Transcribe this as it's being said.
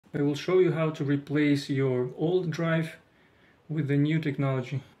I will show you how to replace your old drive with the new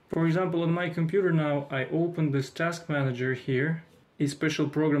technology. For example, on my computer now, I open this task manager here, a special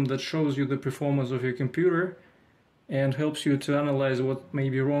program that shows you the performance of your computer and helps you to analyze what may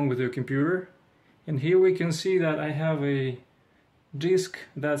be wrong with your computer. And here we can see that I have a disk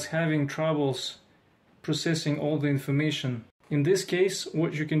that's having troubles processing all the information. In this case,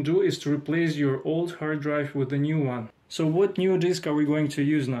 what you can do is to replace your old hard drive with the new one. So what new disk are we going to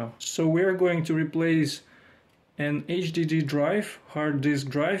use now? So we're going to replace an HDD drive, hard disk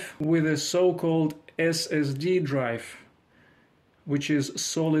drive, with a so-called SSD drive, which is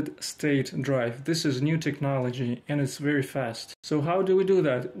solid state drive. This is new technology and it's very fast. So how do we do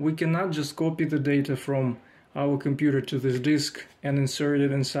that? We cannot just copy the data from our computer to this disk and insert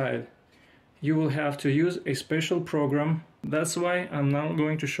it inside. You will have to use a special program. That's why I'm now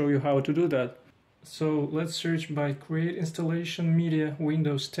going to show you how to do that. So let's search by Create Installation Media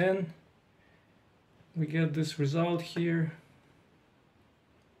Windows 10. We get this result here.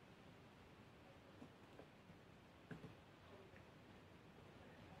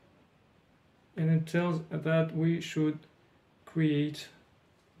 And it tells that we should create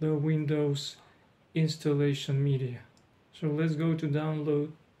the Windows installation media. So let's go to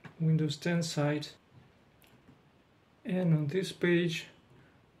download Windows 10 site. And on this page,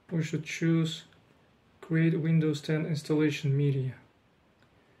 we should choose Create Windows 10 installation media.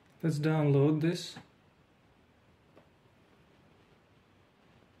 Let's download this.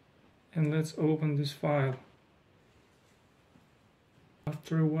 And let's open this file.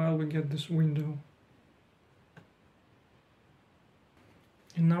 After a while we get this window.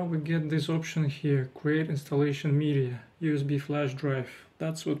 And now we get this option here, Create Installation Media, USB flash drive.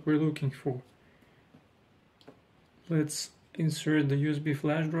 That's what we're looking for. Let's insert the USB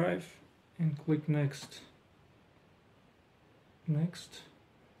flash drive and click Next. Next.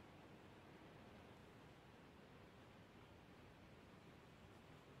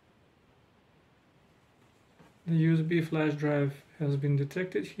 The USB flash drive has been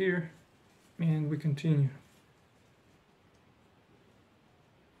detected here, and we continue.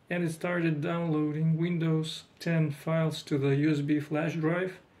 And it started downloading Windows 10 files to the USB flash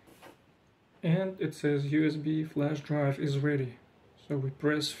drive, and it says USB flash drive is ready. So we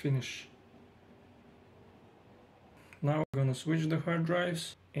press Finish. Now we're gonna switch the hard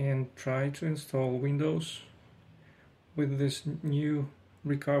drives and try to install Windows with this new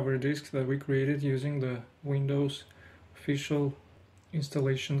recovery disk that we created using the Windows official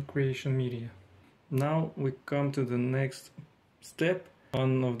installation creation media. Now we come to the next step.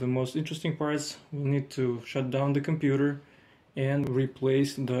 One of the most interesting parts, we'll need to shut down the computer and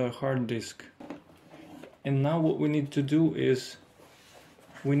replace the hard disk. And now what we need to do is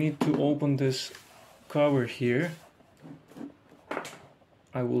we need to open this cover here.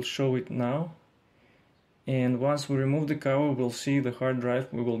 I will show it now. And once we remove the cover, we'll see the hard drive.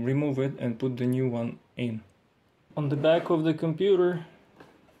 We will remove it and put the new one in. On the back of the computer,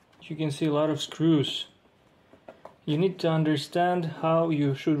 you can see a lot of screws. You need to understand how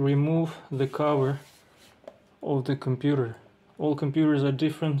you should remove the cover of the computer. All computers are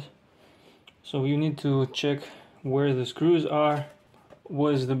different, so you need to check where the screws are,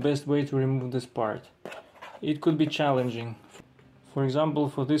 what is the best way to remove this part. It could be challenging. For example,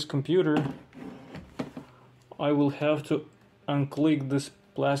 for this computer, I will have to unclick this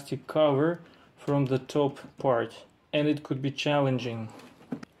plastic cover from the top part, and it could be challenging.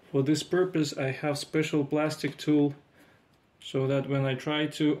 For this purpose, I have special plastic tool so that when I try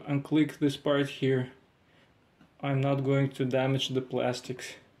to unclick this part here, I'm not going to damage the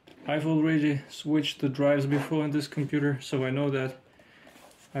plastics. I've already switched the drives before in this computer, so I know that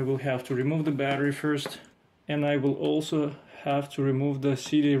I will have to remove the battery first, and I will also have to remove the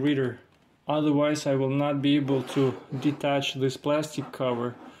CD reader. Otherwise, I will not be able to detach this plastic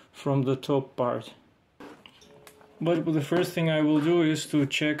cover from the top part. But the first thing I will do is to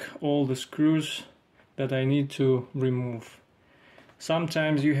check all the screws that I need to remove.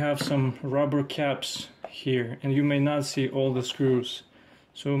 Sometimes you have some rubber caps here and you may not see all the screws.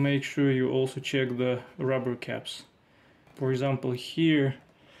 So make sure you also check the rubber caps. For example, here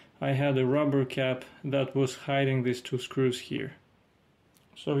I had a rubber cap that was hiding these two screws here.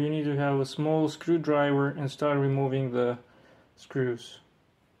 So you need to have a small screwdriver and start removing the screws.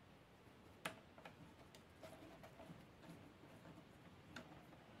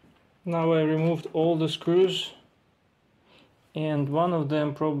 Now I removed all the screws, and one of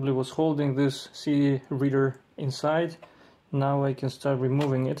them probably was holding this CD reader inside. Now I can start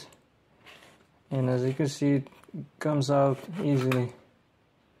removing it, and as you can see, it comes out easily.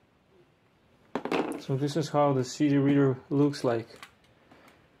 So this is how the CD reader looks like.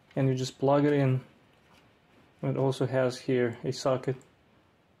 and you just plug it in. It also has here a socket.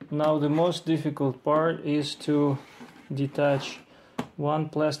 Now the most difficult part is to detach one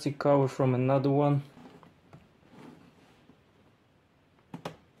plastic cover from another one.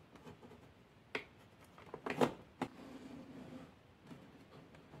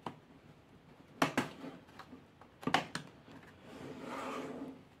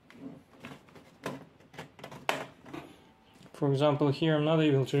 For example, here I'm not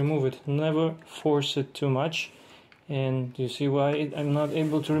able to remove it. Never force it too much. And you see why I'm not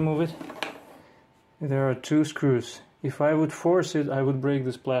able to remove it? There are two screws. If I would force it, I would break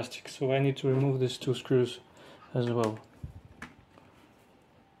this plastic. So I need to remove these two screws as well.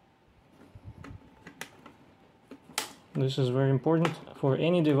 This is very important for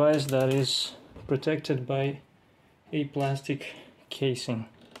any device that is protected by a plastic casing.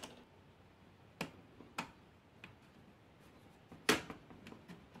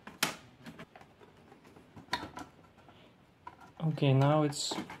 Okay, now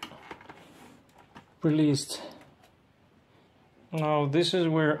it's released. Now this is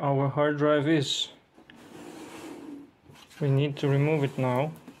where our hard drive is. We need to remove it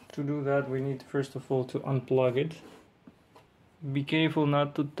now. To do that, we need first of all to unplug it. Be careful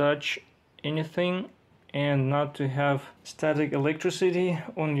not to touch anything and not to have static electricity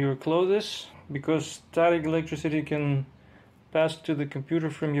on your clothes, because static electricity can pass to the computer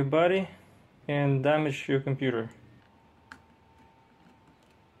from your body and damage your computer.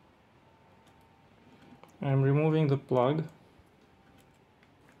 I'm removing the plug.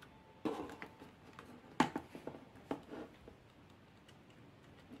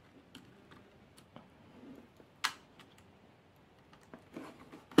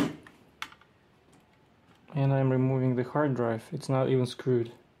 And I'm removing the hard drive. It's not even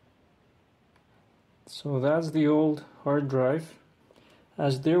screwed. So that's the old hard drive.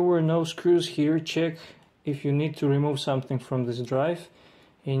 As there were no screws here, check if you need to remove something from this drive.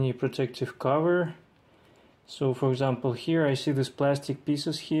 Any protective cover. So for example, here I see these plastic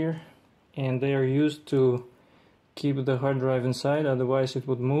pieces here, and they are used to keep the hard drive inside, otherwise it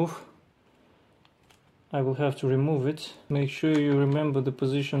would move. I will have to remove it. Make sure you remember the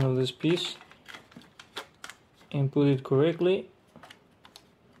position of this piece and put it correctly.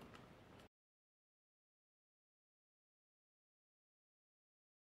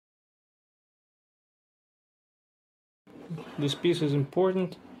 This piece is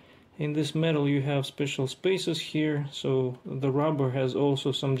important. In this metal you have special spaces here, so the rubber has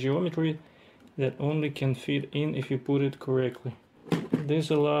also some geometry that only can fit in if you put it correctly. This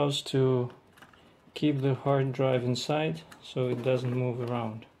allows to keep the hard drive inside so it doesn't move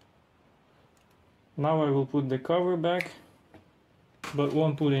around. Now I will put the cover back, but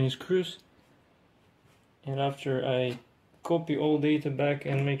won't put any screws. And after I copy all data back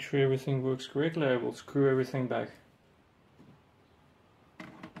and make sure everything works correctly, I will screw everything back.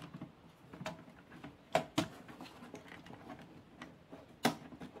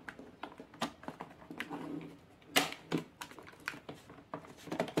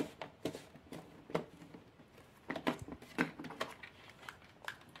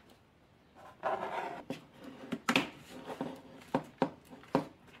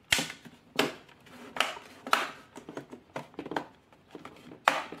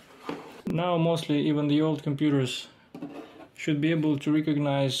 Now mostly even the old computers should be able to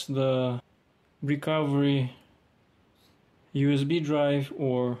recognize the recovery USB drive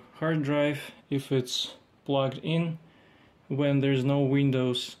or hard drive if it's plugged in when there's no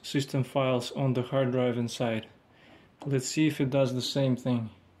Windows system files on the hard drive inside. Let's see if it does the same thing.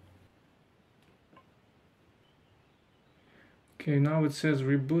 Okay, now it says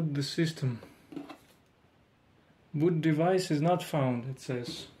reboot the system. Boot device is not found, it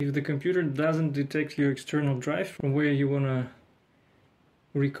says. If the computer doesn't detect your external drive from where you want to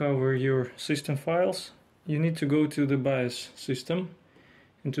recover your system files, you need to go to the BIOS system.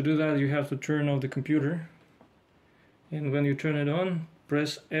 And to do that you have to turn off the computer. And when you turn it on,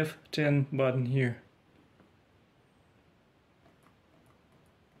 press F10 button here.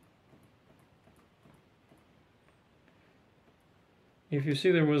 If you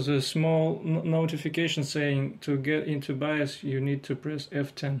see there was a small notification saying to get into BIOS, you need to press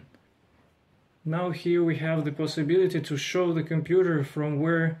F10. Now here we have the possibility to show the computer from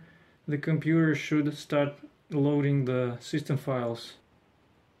where the computer should start loading the system files.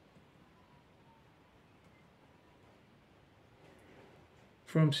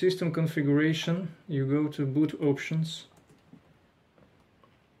 From System Configuration, you go to Boot Options.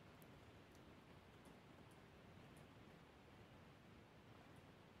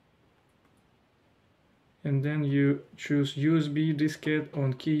 And and then you choose USB diskette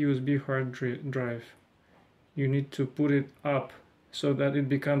on key USB hard drive. You need to put it up so that it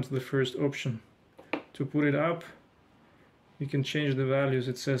becomes the first option. To put it up, you can change the values.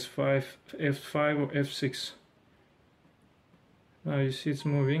 It says F5 or F6. Now you see it's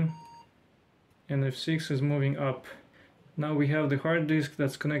moving, and F6 is moving up. Now we have the hard disk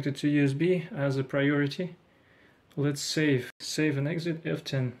that's connected to USB as a priority. Let's save and exit,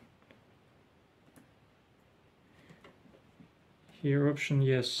 F10. Here option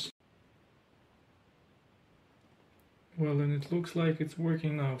yes. Well, and it looks like it's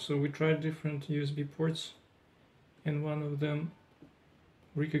working now. So we tried different USB ports, and one of them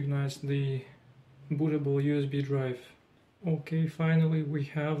recognized the bootable USB drive. Okay, finally we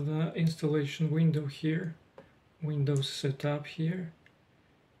have the installation window here, Windows setup here,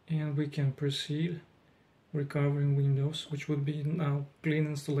 and we can proceed recovering Windows, which would be now clean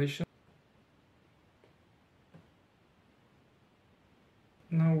installation.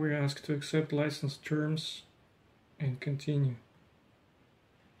 Now we're asked to accept license terms and continue.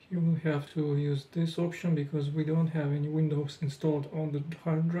 Here we'll have to use this option because we don't have any Windows installed on the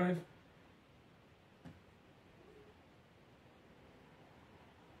hard drive.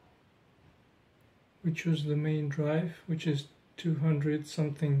 We choose the main drive, which is 200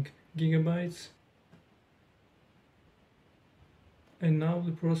 something gigabytes. And now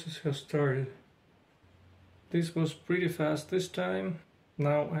the process has started. This was pretty fast this time.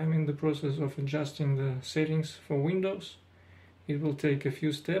 Now I'm in the process of adjusting the settings for Windows. It will take a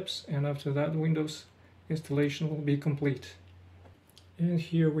few steps, and after that Windows installation will be complete. And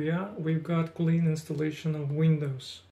here we are, we've got clean installation of Windows.